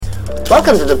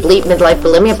Welcome to the Bleep Midlife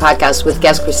Bulimia podcast with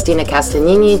guest Christina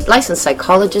Castagnini, licensed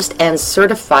psychologist and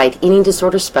certified eating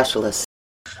disorder specialist.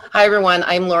 Hi everyone,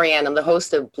 I'm Lorianne. I'm the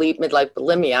host of Bleep Midlife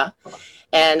Bulimia,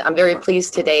 and I'm very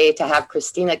pleased today to have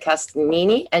Christina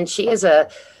Castagnini, and she is a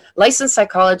licensed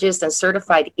psychologist and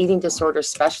certified eating disorder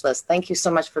specialist. Thank you so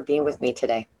much for being with me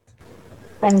today.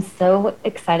 I'm so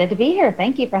excited to be here.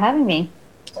 Thank you for having me.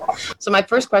 So my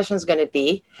first question is going to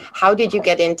be, how did you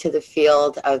get into the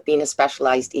field of being a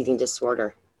specialized eating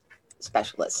disorder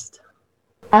specialist?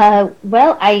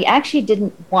 Well, I actually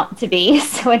didn't want to be,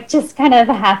 so it just kind of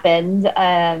happened.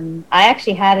 I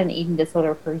actually had an eating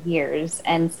disorder for years,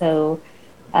 and so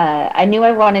I knew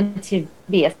I wanted to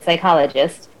be a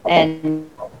psychologist,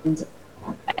 and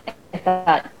I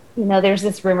thought, there's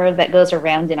this rumor that goes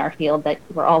around in our field that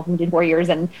we're all wounded warriors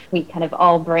and we kind of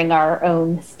all bring our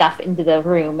own stuff into the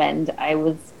room. And I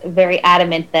was very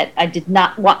adamant that I did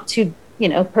not want to,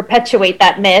 perpetuate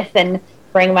that myth and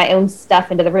bring my own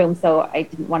stuff into the room. So I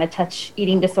didn't want to touch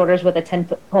eating disorders with a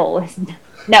 10-foot pole.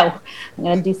 No, I'm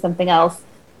going to do something else.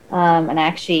 And I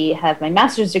actually have my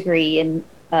master's degree in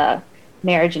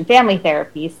marriage and family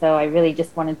therapy. So I really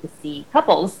just wanted to see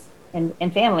couples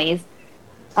and families.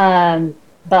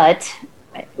 But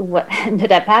what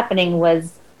ended up happening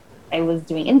was I was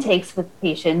doing intakes with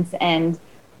patients and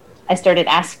I started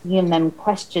asking them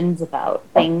questions about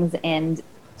things, and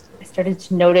I started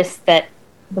to notice that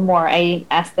the more I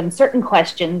asked them certain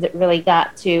questions, it really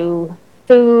got to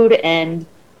food and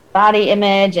body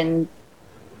image, and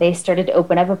they started to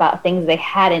open up about things they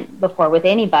hadn't before with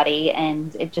anybody,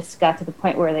 and it just got to the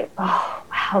point where they, oh,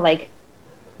 wow, like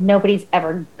nobody's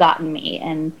ever gotten me,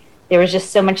 and there was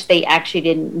just so much they actually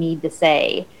didn't need to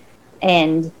say.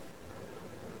 And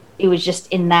it was just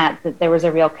in that there was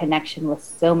a real connection with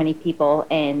so many people.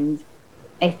 And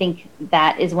I think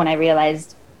that is when I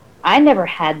realized I never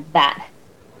had that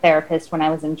therapist when I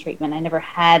was in treatment. I never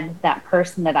had that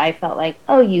person that I felt like,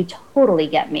 oh, you totally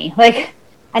get me. Like,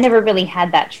 I never really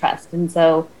had that trust. And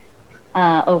so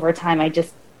over time, I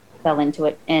just fell into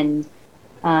it and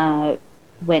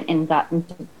went and got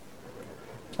into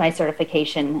my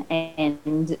certification,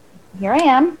 and here I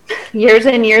am years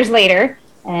and years later,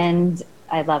 and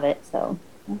I love it. So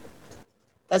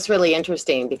that's really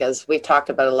interesting because we've talked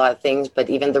about a lot of things,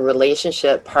 but even the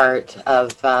relationship part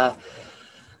of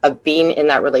being in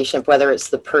that relationship, whether it's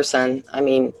the person, I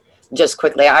mean, just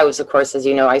quickly, I was, of course, as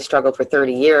you know, I struggled for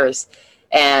 30 years,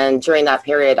 and during that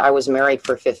period I was married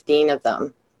for 15 of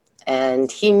them,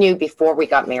 and he knew before we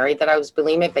got married that I was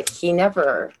bulimic, but he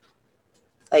never,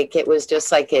 like, it was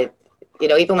just like it,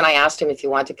 even when I asked him if he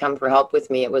wanted to come for help with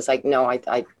me, it was like, no,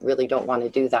 I really don't want to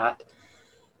do that.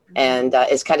 And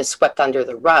it's kind of swept under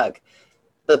the rug.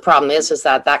 The problem is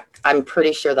that I'm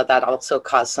pretty sure that also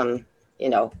caused some,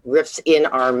 rifts in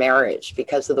our marriage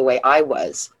because of the way I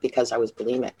was, because I was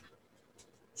bulimic.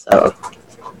 So.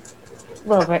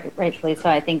 Well, rightfully so.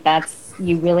 I think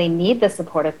you really need the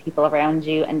support of people around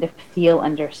you and to feel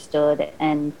understood.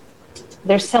 And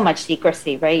there's so much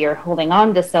secrecy, right? You're holding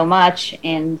on to so much,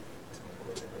 and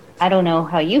I don't know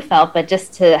how you felt, but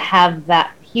just to have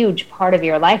that huge part of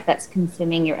your life that's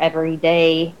consuming your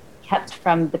everyday kept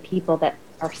from the people that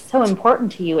are so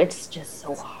important to you, it's just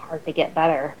so hard to get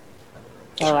better.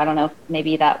 So I don't know if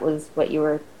maybe that was what you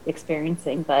were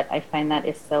experiencing, but I find that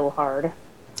is so hard.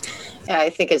 Yeah, I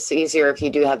think it's easier if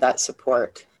you do have that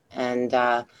support.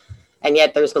 And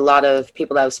yet there's a lot of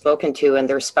people that I've spoken to and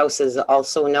their spouses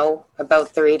also know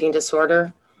about their eating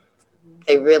disorder.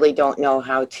 They really don't know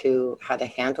how to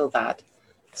handle that.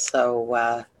 So,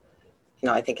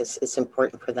 I think it's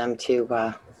important for them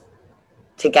to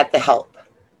get the help.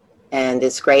 And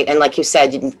it's great. And like you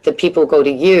said, the people go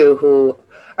to you who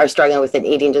are struggling with an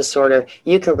eating disorder,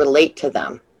 you can relate to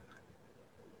them.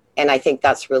 And I think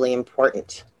that's really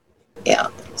important. Yeah.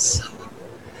 So.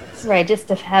 Right, just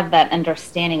to have that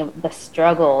understanding of the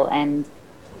struggle and,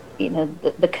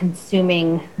 the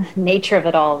consuming nature of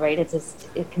it all, right?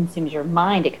 It consumes your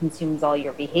mind, it consumes all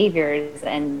your behaviors.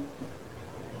 And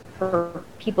for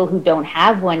people who don't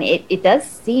have one, it does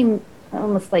seem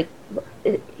almost like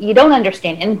you don't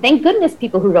understand. And thank goodness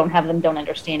people who don't have them don't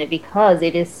understand it, because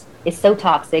it's so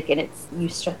toxic and you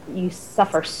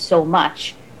suffer so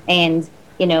much. And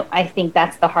I think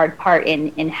that's the hard part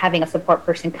in having a support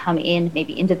person come in,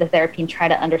 maybe into the therapy and try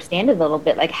to understand it a little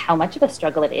bit, like how much of a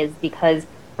struggle it is, because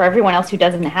for everyone else who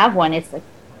doesn't have one, it's like,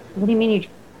 what do you mean you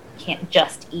can't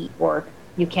just eat, or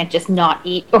you can't just not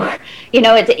eat, or,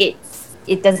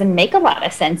 it doesn't make a lot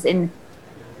of sense, and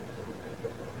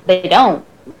they don't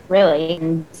really.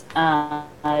 And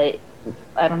I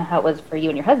don't know how it was for you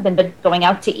and your husband, but going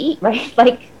out to eat, right?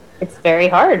 Like, it's very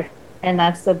hard. And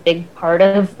that's a big part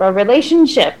of a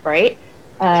relationship, right?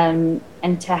 And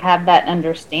to have that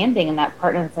understanding and that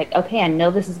partner that's like, okay, I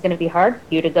know this is going to be hard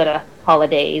for you to go to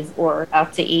holidays or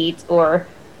out to eat or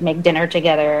make dinner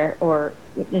together, or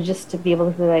just to be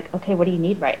able to be like, okay, what do you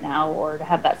need right now? Or to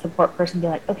have that support person be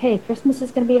like, okay, Christmas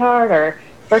is going to be hard, or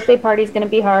birthday party is going to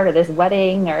be hard, or this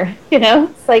wedding, or,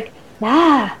 it's like,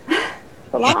 yeah,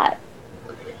 it's a lot.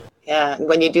 Yeah, and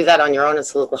when you do that on your own,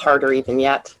 it's a little harder even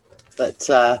yet. But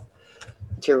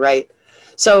you're right.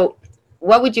 So,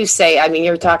 what would you say? I mean,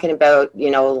 you're talking about,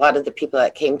 a lot of the people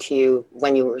that came to you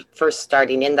when you were first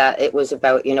starting in that, it was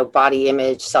about, body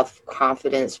image,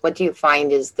 self-confidence. What do you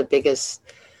find is the biggest?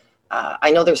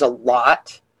 I know there's a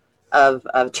lot of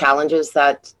challenges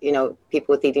that,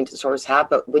 people with eating disorders have,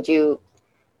 but would you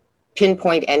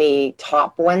pinpoint any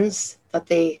top ones that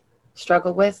they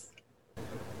struggle with?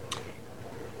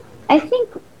 I think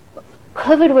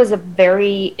COVID was a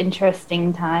very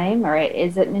interesting time, or it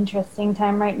is an interesting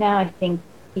time right now. I think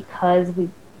because we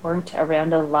weren't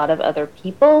around a lot of other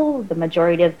people, the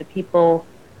majority of the people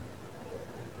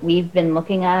we've been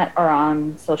looking at are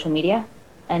on social media.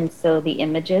 And so the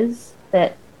images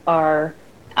that are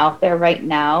out there right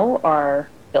now are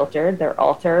filtered, they're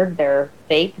altered, they're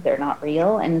fake, they're not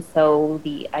real. And so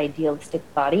the idealistic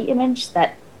body image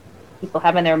that people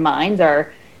have in their minds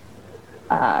are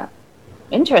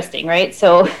interesting, right?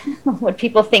 So what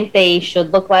people think they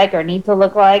should look like or need to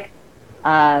look like,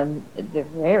 they're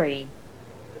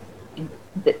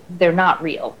not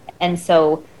real. And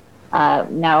so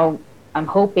now I'm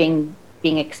hoping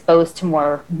being exposed to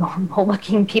more normal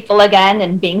looking people again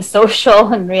and being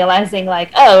social and realizing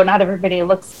like, oh, not everybody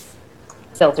looks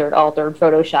filtered, altered,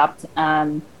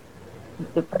 photoshopped.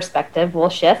 The perspective will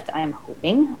shift, I'm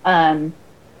hoping.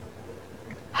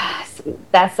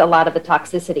 That's a lot of the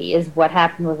toxicity is what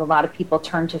happened was a lot of people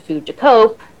turned to food to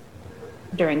cope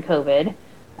during COVID.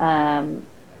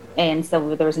 And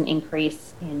so there was an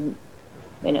increase in,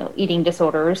 eating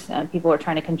disorders. People were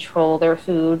trying to control their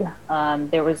food.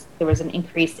 There was an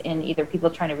increase in either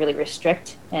people trying to really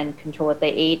restrict and control what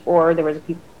they ate, or there was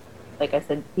like I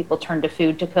said, people turned to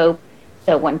food to cope.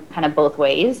 So it went kind of both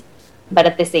ways. But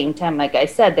at the same time, like I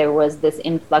said, there was this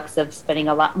influx of spending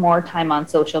a lot more time on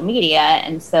social media.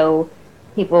 And so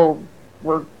people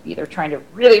were either trying to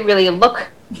really, really look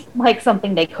like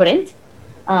something they couldn't.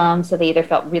 So they either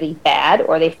felt really bad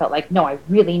or they felt like, no, I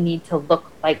really need to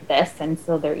look like this. And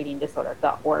so their eating disorder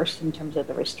got worse in terms of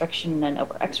the restriction and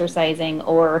over exercising,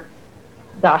 or,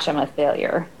 gosh, I'm a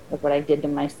failure. Look what I did to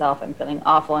myself. I'm feeling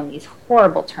awful. And these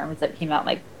horrible terms that came out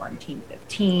like quarantine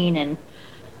 15 and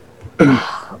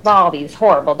all these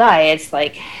horrible diets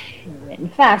like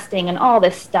intermittent fasting and all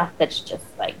this stuff that's just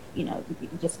like, you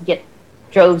just get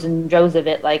droves and droves of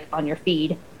it like on your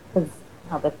feed, because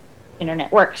how the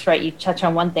internet works, right? You touch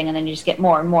on one thing and then you just get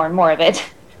more and more and more of it,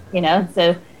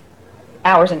 so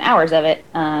hours and hours of it.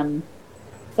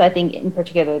 So I think in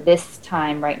particular this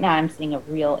time right now, I'm seeing a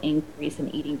real increase in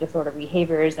eating disorder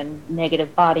behaviors and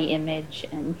negative body image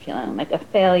and feeling like a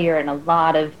failure, and a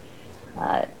lot of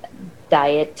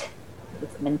diet,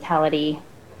 this mentality,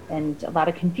 and a lot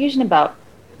of confusion about,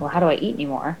 well, how do I eat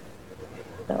anymore?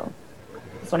 So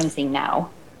that's what I'm seeing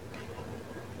now.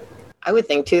 I would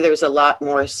think too, there's a lot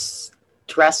more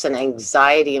stress and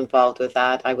anxiety involved with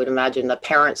that. I would imagine the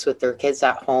parents with their kids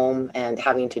at home and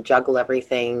having to juggle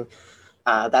everything,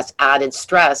 that's added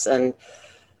stress. And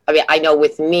I mean, I know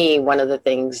with me, one of the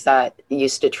things that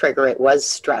used to trigger it was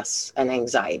stress and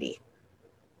anxiety,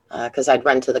 because I'd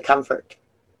run to the comfort.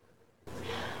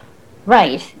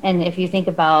 Right. And if you think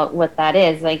about what that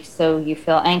is, like, so you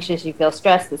feel anxious, you feel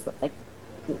stressed, it's like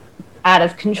out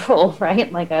of control,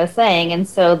 right? Like I was saying. And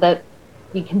so that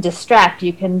you can distract,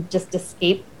 you can just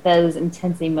escape those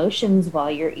intense emotions while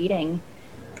you're eating.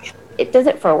 It does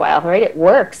it for a while, right? It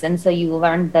works. And so you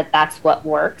learn that that's what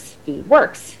works. Food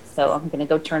works. So I'm going to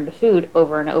go turn to food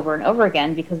over and over and over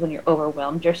again, because when you're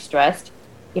overwhelmed, you're stressed,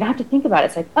 you don't have to think about it.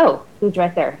 It's like, oh, food's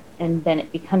right there. And then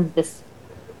it becomes this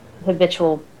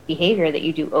habitual behavior that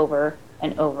you do over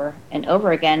and over and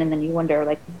over again. And then you wonder,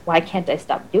 like, why can't I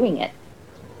stop doing it?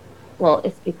 Well,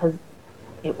 it's because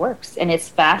it works and it's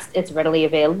fast. It's readily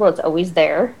available. It's always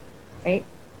there, right?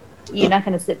 You're not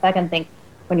going to sit back and think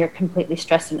when you're completely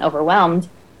stressed and overwhelmed,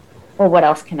 well, what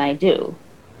else can I do?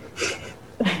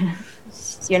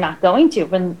 You're not going to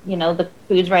when, the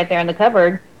food's right there in the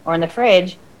cupboard or in the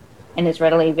fridge and it's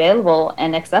readily available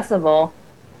and accessible.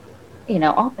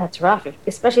 Oh, that's rough.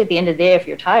 Especially at the end of the day, if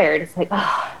you're tired, it's like,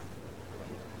 oh,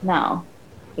 no.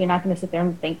 You're not going to sit there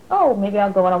and think, oh, maybe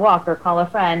I'll go on a walk or call a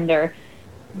friend or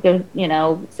go,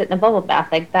 sit in a bubble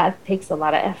bath. Like, that takes a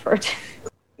lot of effort.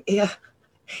 Yeah.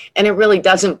 And it really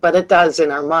doesn't, but it does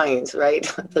in our minds, right?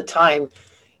 At the time,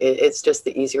 it's just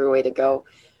the easier way to go.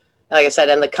 Like I said,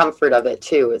 and the comfort of it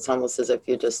too. It's almost as if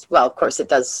you just, well, of course, it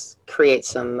does create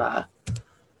some, I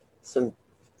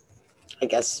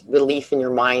guess, relief in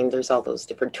your mind. There's all those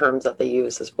different terms that they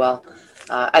use as well.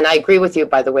 And I agree with you,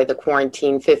 by the way, the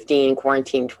quarantine 15,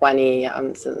 quarantine 20.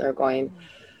 I'm sitting there going,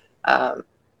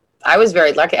 I was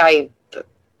very lucky. I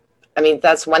mean,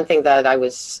 that's one thing that I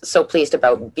was so pleased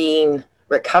about being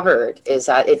recovered, is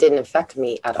that it didn't affect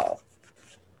me at all.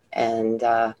 And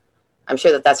I'm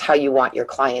sure that that's how you want your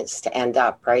clients to end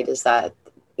up, right? Is that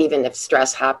even if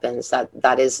stress happens,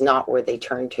 that is not where they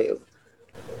turn to.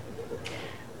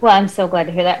 Well, I'm so glad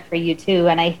to hear that for you too.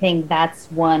 And I think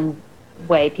that's one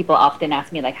way people often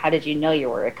ask me, like, how did you know you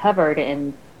were recovered?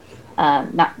 And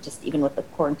not just even with the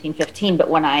quarantine 15, but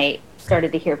when I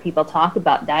started to hear people talk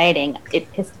about dieting,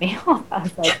 it pissed me off. I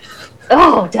was like,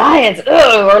 oh, diets,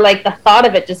 oh, or like the thought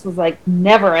of it just was like,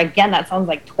 never again. That sounds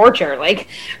like torture. Like,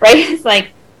 right? It's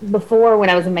like before, when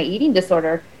I was in my eating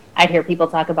disorder, I'd hear people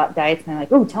talk about diets and I'm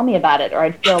like, oh, tell me about it. Or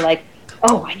I'd feel like,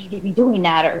 oh, I need to be doing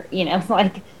that. Or,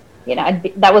 like,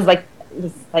 that was like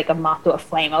a moth to a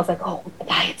flame. I was like, oh,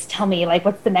 diets, tell me, like,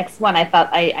 what's the next one? I thought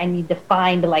I need to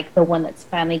find like the one that's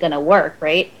finally going to work.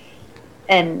 Right.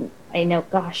 And I know,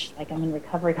 gosh, like I'm in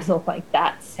recovery, so like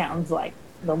that sounds like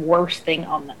the worst thing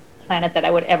on the planet that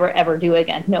I would ever do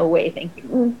again. No way. Thank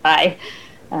you. Bye.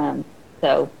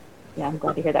 So yeah, I'm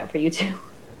glad to hear that for you too.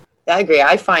 I agree.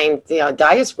 I find,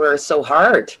 diets were so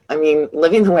hard. I mean,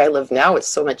 living the way I live now, it's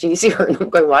so much easier. And I'm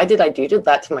going, why did I do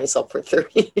that to myself for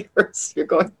 30 years? You're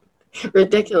going,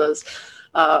 ridiculous.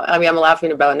 I mean, I'm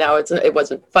laughing about it now. It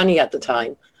wasn't funny at the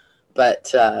time,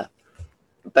 but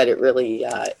it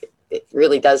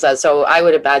really does that. So I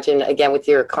would imagine, again, with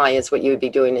your clients, what you would be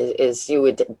doing is you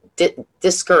would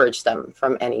discourage them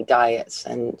from any diets.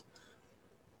 And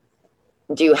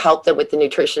do you help them with the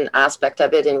nutrition aspect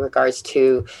of it in regards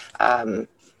to, I'm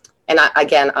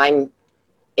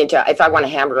into, if I want a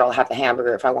hamburger, I'll have a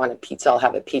hamburger. If I want a pizza, I'll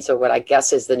have a pizza. What I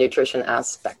guess is the nutrition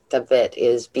aspect of it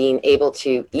is being able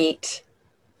to eat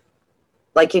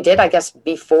like you did, I guess,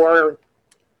 before,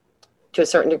 to a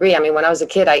certain degree. I mean, when I was a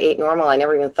kid, I ate normal. I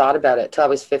never even thought about it till I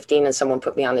was 15 and someone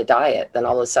put me on a diet. Then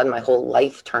all of a sudden my whole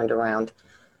life turned around.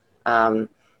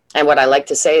 And what I like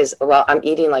to say is, well, I'm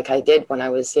eating like I did when I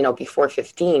was, before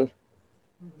 15,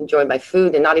 enjoying my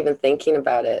food and not even thinking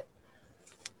about it.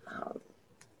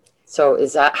 So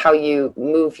is that how you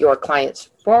move your clients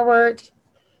forward?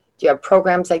 Do you have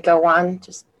programs that go on?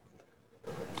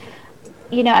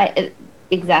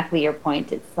 Exactly your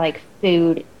point. It's like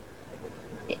food.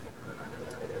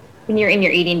 When you're in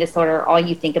your eating disorder, all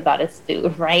you think about is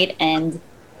food, right? And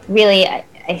really,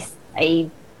 I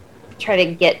try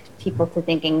to get people to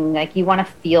thinking like you want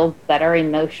to feel better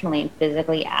emotionally and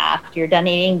physically after you're done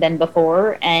eating than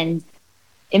before. And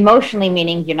emotionally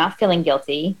meaning you're not feeling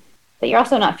guilty, but you're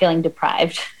also not feeling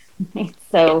deprived. Right?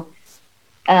 So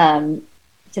to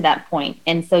that point.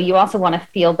 And so you also want to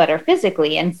feel better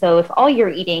physically. And so if all you're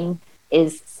eating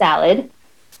is salad,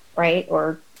 right?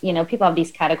 Or, people have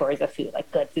these categories of food,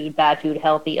 like good food, bad food,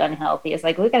 healthy, unhealthy. It's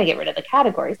like, we got to get rid of the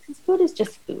categories because food is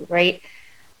just food, right?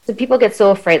 So people get so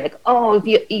afraid, like, oh, if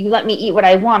you let me eat what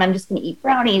I want, I'm just going to eat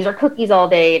brownies or cookies all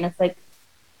day. And it's like,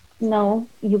 no,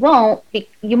 you won't.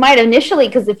 You might initially,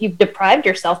 because if you've deprived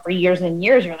yourself for years and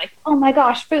years, you're like, oh my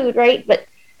gosh, food, right? But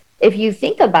if you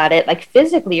think about it, like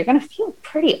physically, you're going to feel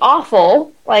pretty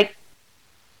awful. Like,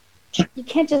 you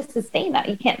can't just sustain that.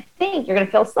 You can't think. You're going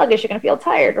to feel sluggish. You're going to feel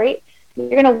tired, right? You're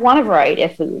going to want a variety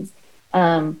of foods.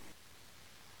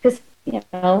 Because,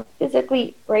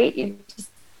 physically, right, you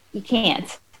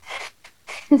can't.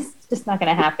 It's just not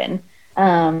going to happen.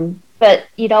 But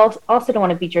you also don't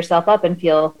want to beat yourself up and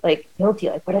feel like guilty,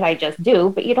 like, what did I just do?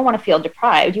 But you don't want to feel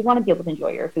deprived. You want to be able to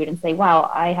enjoy your food and say, wow,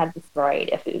 I had this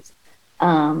variety of foods.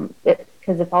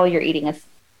 Because if all you're eating is,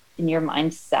 in your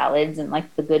mind, salads and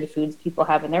like the good foods people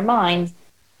have in their minds,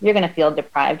 you're going to feel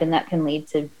deprived, and that can lead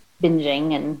to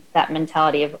binging and that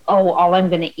mentality of, oh, all I'm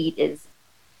going to eat is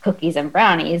cookies and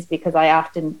brownies. Because I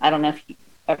don't know if you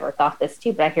ever thought this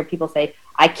too, but I hear people say,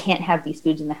 I can't have these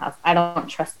foods in the house. I don't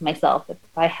trust myself. If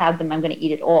I have them, I'm going to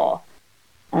eat it all.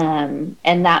 And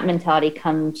that mentality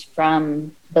comes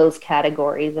from those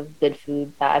categories of good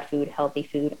food, bad food, healthy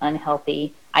food,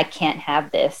 unhealthy. I can't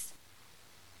have this,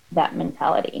 that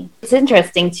mentality. It's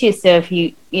interesting too. So if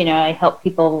I help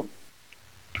people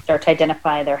start to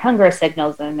identify their hunger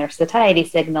signals and their satiety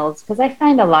signals, because I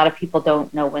find a lot of people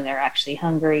don't know when they're actually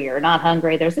hungry or not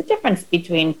hungry. There's a difference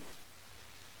between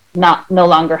no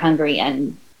longer hungry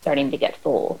and starting to get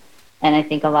full. And I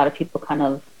think a lot of people kind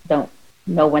of don't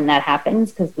know when that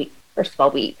happens, because first of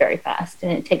all, we eat very fast,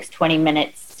 and it takes 20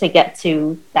 minutes to get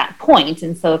to that point.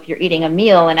 And so if you're eating a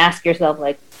meal and ask yourself,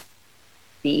 like,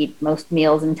 do you eat most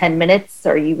meals in 10 minutes?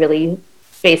 Or are you really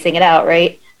spacing it out,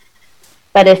 right?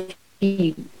 But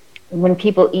when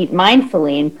people eat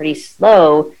mindfully and pretty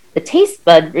slow, the taste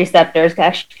bud receptors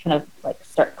actually kind of like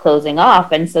start closing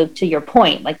off. And so to your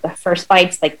point, like the first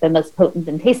bite's like the most potent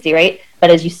and tasty, right?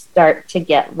 But as you start to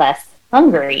get less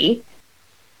hungry,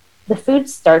 the food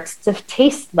starts to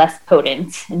taste less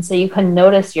potent. And so you can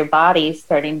notice your body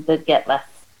starting to get less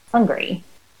hungry,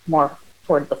 more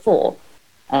toward the full.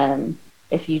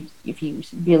 If you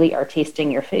really are tasting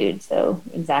your food. So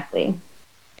exactly.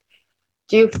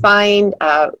 Do you find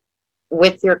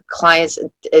with your clients,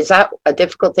 is that a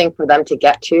difficult thing for them to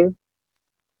get to?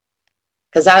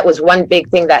 Because that was one big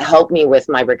thing that helped me with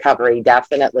my recovery,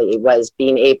 definitely, was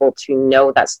being able to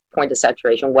know that point of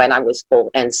saturation when I was full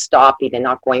and stopping and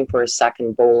not going for a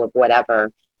second bowl of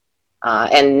whatever.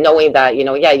 And knowing that,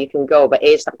 yeah, you can go, but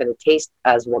A, it's not going to taste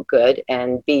as good,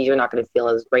 and B, you're not going to feel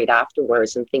as great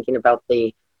afterwards, and thinking about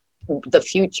the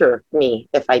future me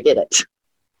if I did it.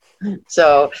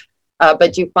 So,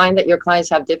 but do you find that your clients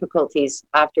have difficulties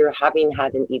after having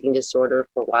had an eating disorder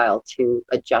for a while to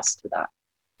adjust to that?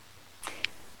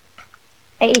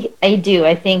 I do.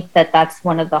 I think that's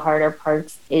one of the harder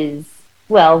parts is,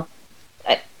 well,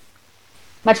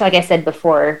 much like I said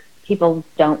before, people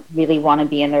don't really want to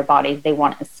be in their bodies. They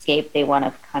want to escape. They want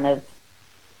to kind of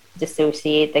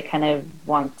dissociate. They kind of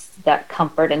want that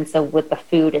comfort. And so with the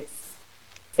food, it's,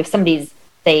 if somebody's,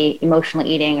 say, emotionally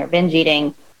eating or binge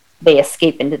eating, they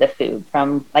escape into the food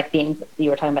from, like, you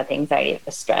were talking about the anxiety,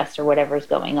 the stress, or whatever's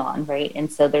going on, right?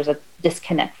 And so there's a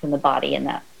disconnect from the body in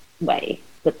that way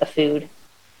with the food.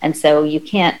 And so you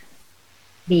can't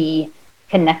be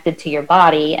connected to your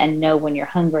body and know when you're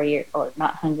hungry or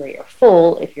not hungry or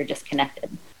full if you're disconnected.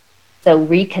 So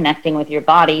reconnecting with your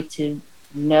body to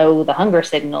know the hunger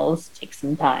signals takes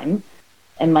some time.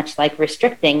 And much like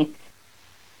restricting,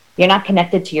 you're not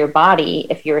connected to your body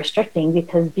if you're restricting,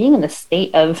 because being in the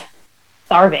state of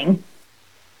starving,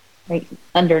 right,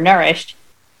 undernourished,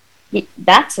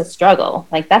 that's a struggle.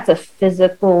 Like, that's a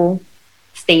physical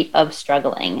state of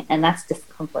struggling, and that's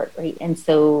discomfort, right? And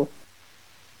so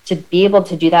to be able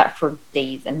to do that for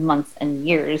days and months and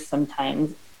years,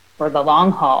 sometimes for the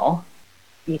long haul,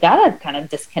 you gotta kind of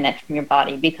disconnect from your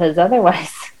body, because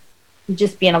otherwise you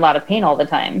just be in a lot of pain all the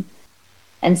time.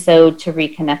 And so to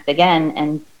reconnect again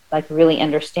and like really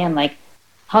understand, like,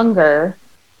 hunger,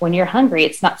 when you're hungry,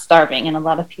 it's not starving. And a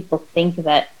lot of people think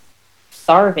that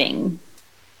starving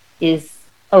is,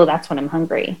 oh, that's when I'm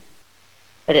hungry,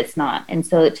 but it's not. And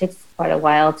so it takes quite a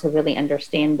while to really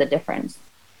understand the difference.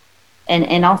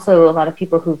 And also a lot of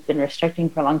people who've been restricting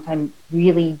for a long time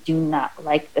really do not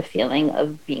like the feeling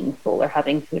of being full or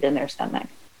having food in their stomach.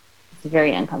 It's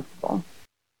very uncomfortable.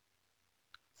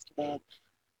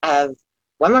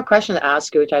 One more question to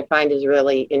ask you, which I find is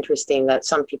really interesting, that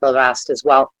some people have asked as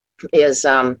well, is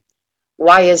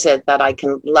why is it that I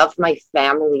can love my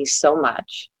family so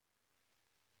much,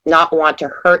 not want to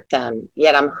hurt them,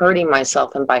 yet I'm hurting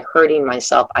myself, and by hurting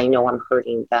myself, I know I'm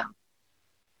hurting them?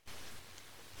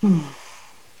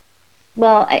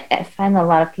 Well, I find that a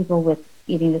lot of people with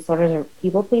eating disorders are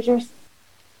people pleasers.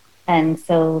 And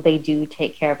so they do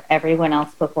take care of everyone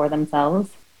else before themselves.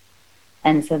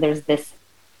 And so there's this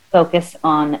focus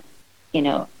on,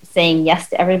 saying yes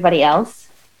to everybody else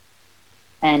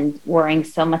and worrying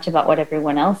so much about what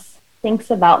everyone else thinks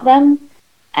about them.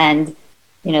 And,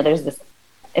 there's this,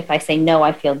 if I say no,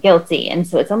 I feel guilty. And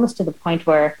so it's almost to the point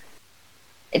where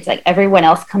it's like everyone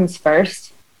else comes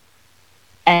first.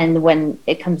 And when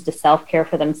it comes to self-care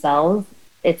for themselves,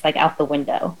 it's like out the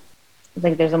window. It's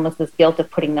like there's almost this guilt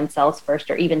of putting themselves first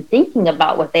or even thinking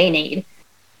about what they need.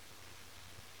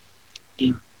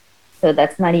 Yeah. So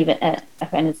that's not even, I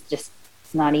find it's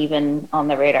not even on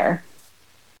the radar.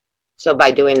 So by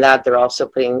doing that, they're also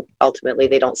ultimately,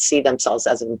 they don't see themselves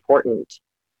as important.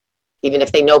 Even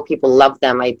if they know people love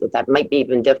them, that might be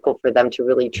even difficult for them to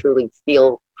really, truly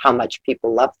feel how much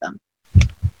people love them.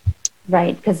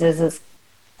 Right, because there's this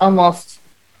almost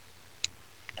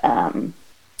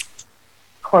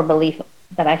core belief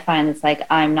that I find it's like,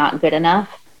 I'm not good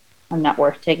enough. I'm not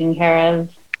worth taking care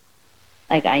of.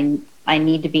 Like, I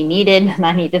need to be needed, and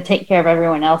I need to take care of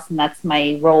everyone else, and that's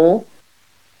my role,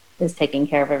 is taking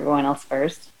care of everyone else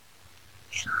first.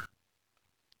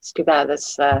 It's too bad.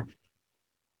 It's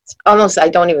almost, I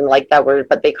don't even like that word,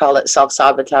 but they call it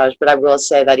self-sabotage. But I will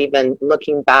say that even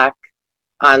looking back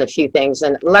on a few things,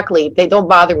 and luckily they don't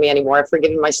bother me anymore. I've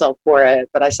forgiven myself for it,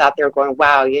 but I sat there going,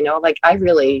 wow, like I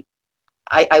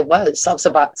was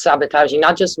self-sabotaging,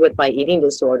 not just with my eating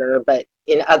disorder, but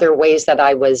in other ways that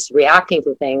I was reacting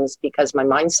to things because my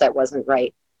mindset wasn't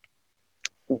right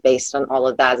based on all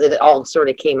of that. It all sort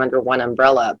of came under one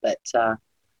umbrella, but I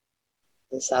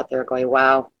sat there going,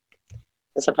 wow.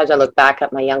 And sometimes I look back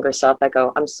at my younger self, I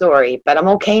go, I'm sorry, but I'm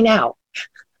okay now.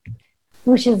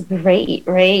 Which is great,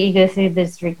 right? You go through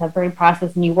this recovery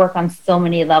process and you work on so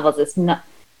many levels. It's not,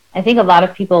 I think a lot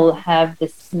of people have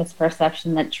this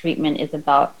misperception that treatment is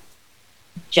about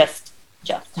just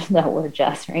that word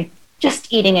just, right?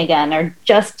 Just eating again, or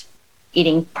just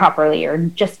eating properly, or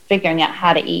just figuring out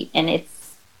how to eat. And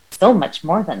it's so much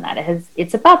more than that.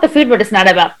 It's about the food, but it's not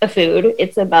about the food.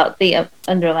 It's about the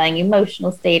underlying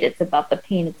emotional state. It's about the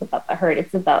pain. It's about the hurt.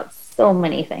 It's about so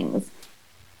many things.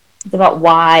 It's about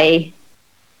why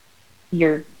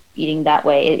you're eating that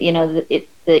way.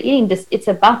 It's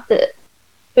about the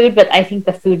food, but I think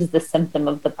the food is the symptom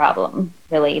of the problem.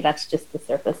 Really, that's just the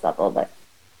surface level that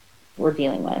we're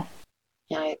dealing with.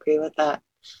 Yeah, I agree with that.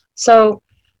 So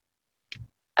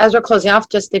as we're closing off,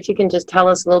 just if you can just tell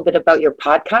us a little bit about your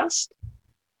podcast.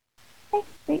 Okay,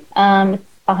 great. It's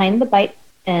Behind the Bite,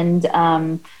 and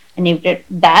I named it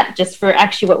that just for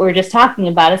actually what we were just talking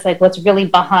about. It's like what's really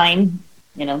behind,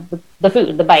 the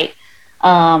food, the bite.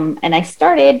 And I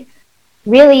started,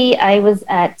 really, I was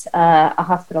at a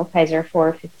hospital, Kaiser,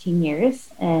 for 15 years,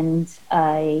 and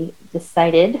I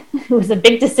decided, it was a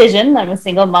big decision. I'm a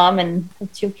single mom and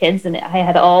have 2 kids, and I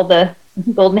had all the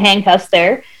golden handcuffs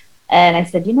there. And I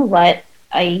said, you know what?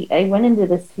 I went into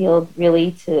this field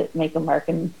really to make a mark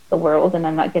in the world, and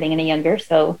I'm not getting any younger.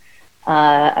 So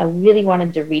I really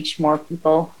wanted to reach more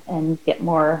people and get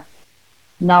more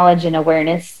knowledge and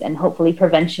awareness and hopefully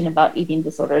prevention about eating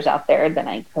disorders out there than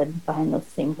I could behind those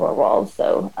same 4 walls.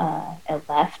 So I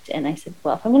left, and I said,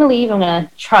 well, if I'm going to leave, I'm going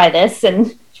to try this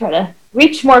and try to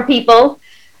reach more people.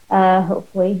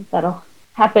 Hopefully that'll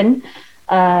happen.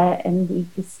 And we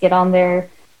just get on there.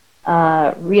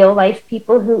 Real life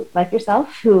people who, like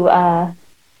yourself, who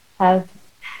have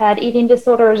had eating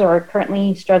disorders or are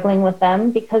currently struggling with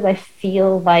them, because I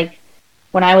feel like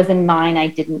when I was in mine, I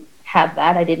didn't have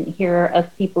that. I didn't hear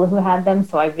of people who had them.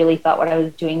 So I really thought what I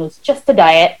was doing was just a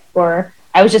diet, or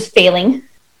I was just failing.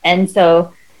 And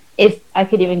so if I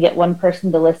could even get one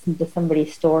person to listen to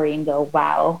somebody's story and go,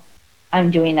 wow,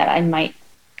 I'm doing that, I might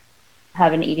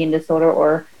have an eating disorder,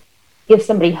 or give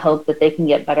somebody hope that they can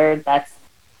get better, that's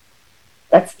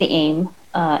the aim.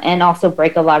 And also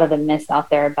break a lot of the myths out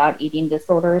there about eating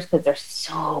disorders, because there's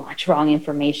so much wrong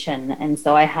information. And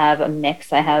so I have a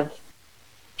mix. I have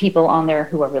people on there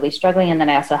who are really struggling, and then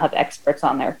I also have experts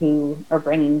on there who are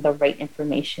bringing the right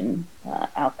information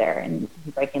out there and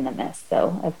breaking the myths.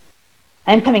 So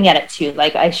I'm coming at it too.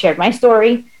 Like, I shared my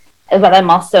story, but I'm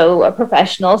also a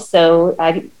professional. So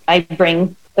I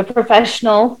bring the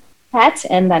professional hat,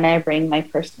 and then I bring my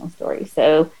personal story.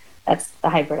 So that's the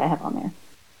hybrid I have on there.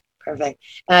 Perfect.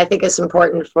 And I think it's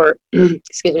important for,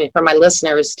 for my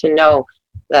listeners to know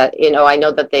that, I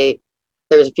know that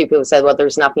there's a few people who said, well,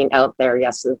 there's nothing out there.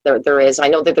 Yes, there is. I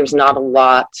know that there's not a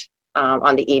lot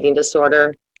on the eating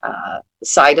disorder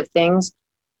side of things.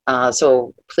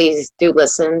 So please do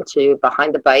listen to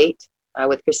Behind the Bite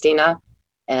with Christina,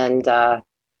 and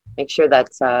make sure that,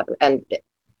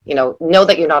 know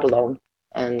that you're not alone.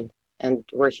 And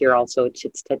we're here also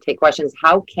to take questions.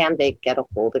 How can they get a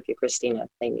hold of you, Christina, if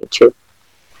they need to?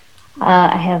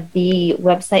 I have the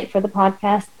website for the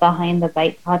podcast,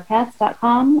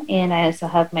 behindthebitepodcast.com, and I also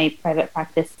have my private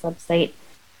practice website,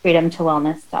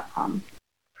 freedomtowellness.com.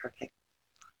 Perfect.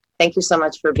 Thank you so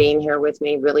much for being here with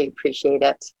me. Really appreciate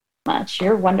it. Much.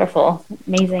 You're wonderful.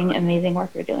 Amazing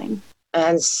work you're doing.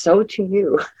 And so to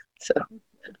you. So,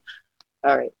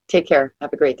 all right. Take care.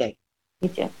 Have a great day. You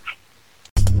too.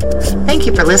 Thank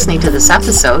you for listening to this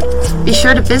episode. Be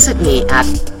sure to visit me at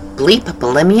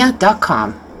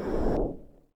bleepbulimia.com.